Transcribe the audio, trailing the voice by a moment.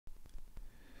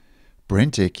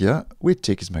BrenTech here, where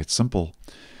tech is made simple.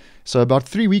 So about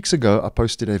 3 weeks ago, I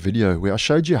posted a video where I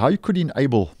showed you how you could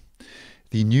enable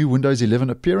the new Windows 11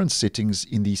 appearance settings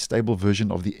in the stable version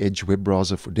of the Edge web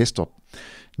browser for desktop.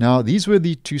 Now, these were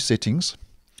the two settings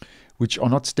which are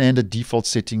not standard default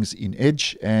settings in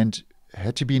Edge and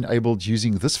had to be enabled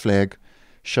using this flag,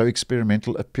 show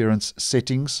experimental appearance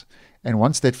settings. And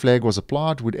once that flag was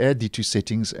applied, would add the two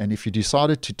settings, and if you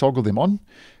decided to toggle them on,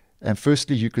 and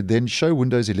firstly, you could then show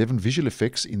Windows 11 visual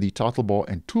effects in the title bar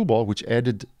and toolbar, which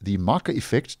added the marker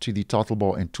effect to the title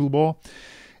bar and toolbar.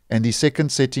 And the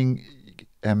second setting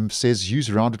says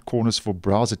use rounded corners for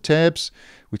browser tabs,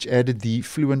 which added the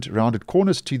fluent rounded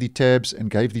corners to the tabs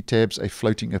and gave the tabs a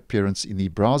floating appearance in the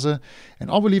browser. And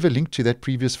I will leave a link to that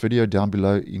previous video down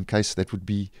below in case that would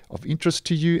be of interest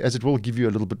to you, as it will give you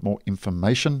a little bit more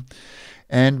information.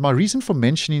 And my reason for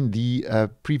mentioning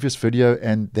the previous video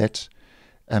and that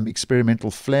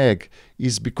experimental flag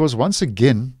is because, once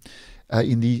again,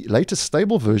 in the latest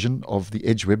stable version of the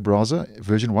Edge web browser,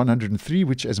 version 103,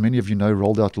 which, as many of you know,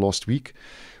 rolled out last week,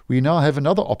 we now have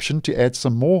another option to add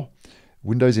some more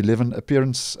Windows 11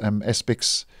 appearance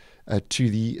aspects to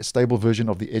the stable version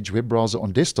of the Edge web browser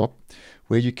on desktop,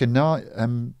 where you can now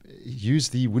use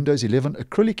the Windows 11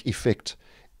 Acrylic effect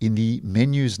in the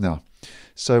menus now.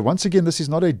 So once again, this is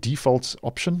not a default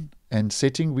option and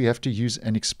setting. We have to use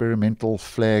an experimental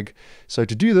flag. So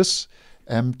to do this,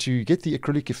 to get the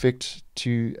acrylic effect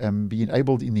to be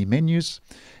enabled in the menus,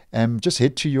 just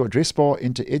head to your address bar,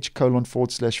 enter edge://flags,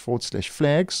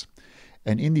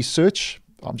 and in the search,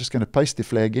 I'm just going to paste the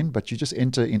flag in, but you just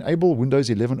enter enable Windows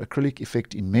 11 acrylic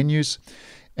effect in menus,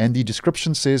 and the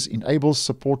description says enables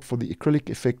support for the acrylic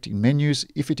effect in menus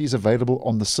if it is available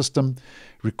on the system,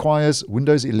 requires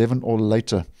Windows 11 or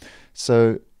later.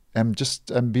 So just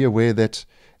be aware that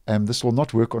this will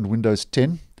not work on Windows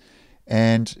 10.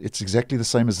 And it's exactly the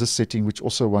same as this setting, which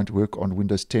also won't work on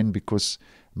Windows 10 because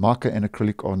marker and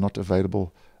acrylic are not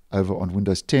available over on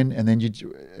Windows 10. And then,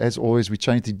 as always, we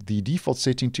change the default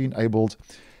setting to enabled.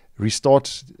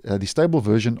 Restart the stable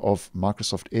version of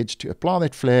Microsoft Edge to apply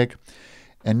that flag.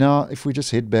 And now, if we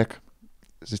just head back,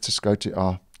 let's just go to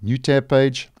our new tab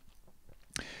page.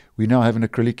 We now have an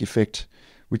acrylic effect,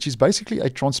 which is basically a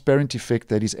transparent effect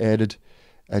that is added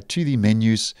to the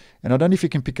menus. And I don't know if you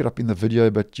can pick it up in the video,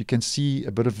 but you can see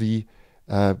a bit of the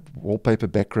wallpaper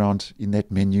background in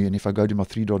that menu. And if I go to my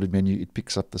three-dotted menu, it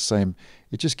picks up the same.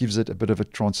 It just gives it a bit of a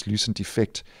translucent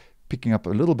effect, picking up a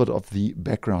little bit of the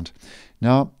background.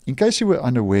 Now, in case you were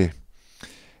unaware,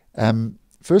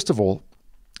 first of all,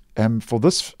 for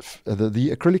this, the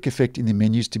acrylic effect in the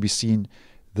menus to be seen,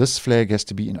 this flag has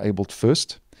to be enabled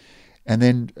first. And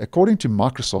then, according to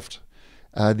Microsoft,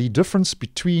 the difference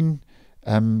between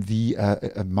the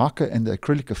marker and the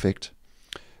acrylic effect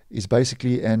is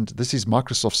basically, and this is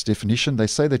Microsoft's definition, they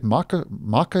say that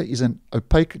marker is an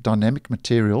opaque dynamic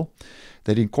material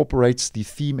that incorporates the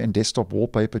theme and desktop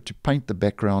wallpaper to paint the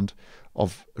background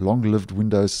of long-lived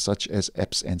windows such as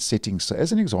apps and settings. So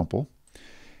as an example,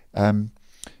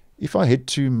 if I head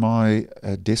to my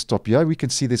desktop here, we can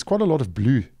see there's quite a lot of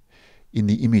blue in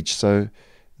the image. So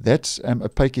that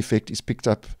opaque effect is picked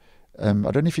up. I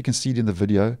don't know if you can see it in the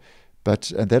video,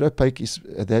 but that opaque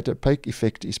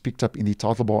effect is picked up in the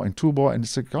title bar and toolbar, and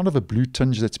it's a kind of a blue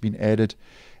tinge that's been added,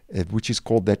 which is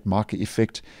called that marker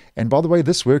effect. And by the way,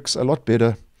 this works a lot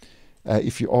better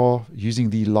if you are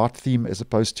using the light theme as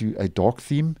opposed to a dark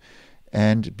theme,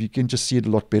 and you can just see it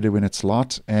a lot better when it's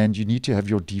light, and you need to have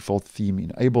your default theme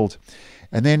enabled.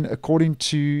 And then, according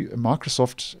to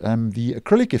Microsoft, the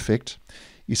acrylic effect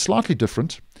is slightly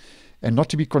different, and not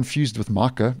to be confused with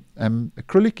marker.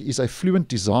 Acrylic is a fluent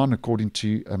design according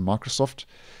to Microsoft.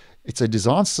 It's a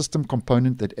design system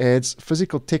component that adds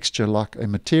physical texture like a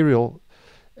material,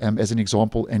 as an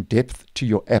example, and depth to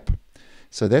your app.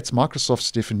 So that's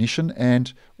Microsoft's definition.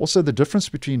 And also the difference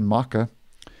between marker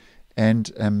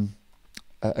and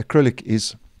acrylic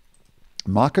is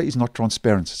marker is not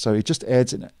transparent. So it just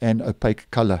adds an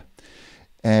opaque color,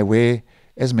 where,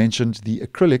 as mentioned, the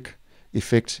acrylic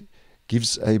effect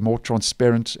gives a more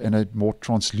transparent and a more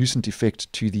translucent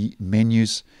effect to the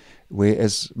menus, where,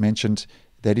 as mentioned,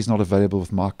 that is not available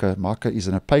with marker. Marker is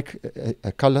an opaque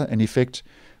color and effect,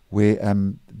 where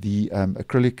the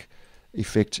acrylic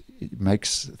effect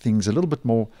makes things a little bit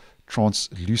more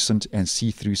translucent and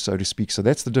see-through, so to speak. So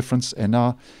that's the difference. And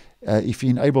now, if you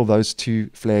enable those two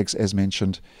flags, as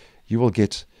mentioned, you will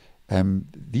get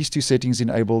these two settings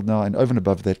enabled now, and over and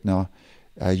above that now,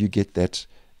 you get that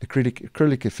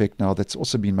acrylic effect now that's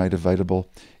also been made available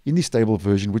in the stable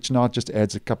version, which now just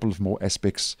adds a couple of more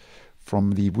aspects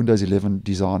from the Windows 11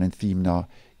 design and theme now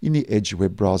in the Edge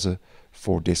web browser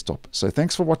for desktop. So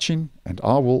thanks for watching, and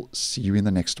I will see you in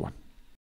the next one.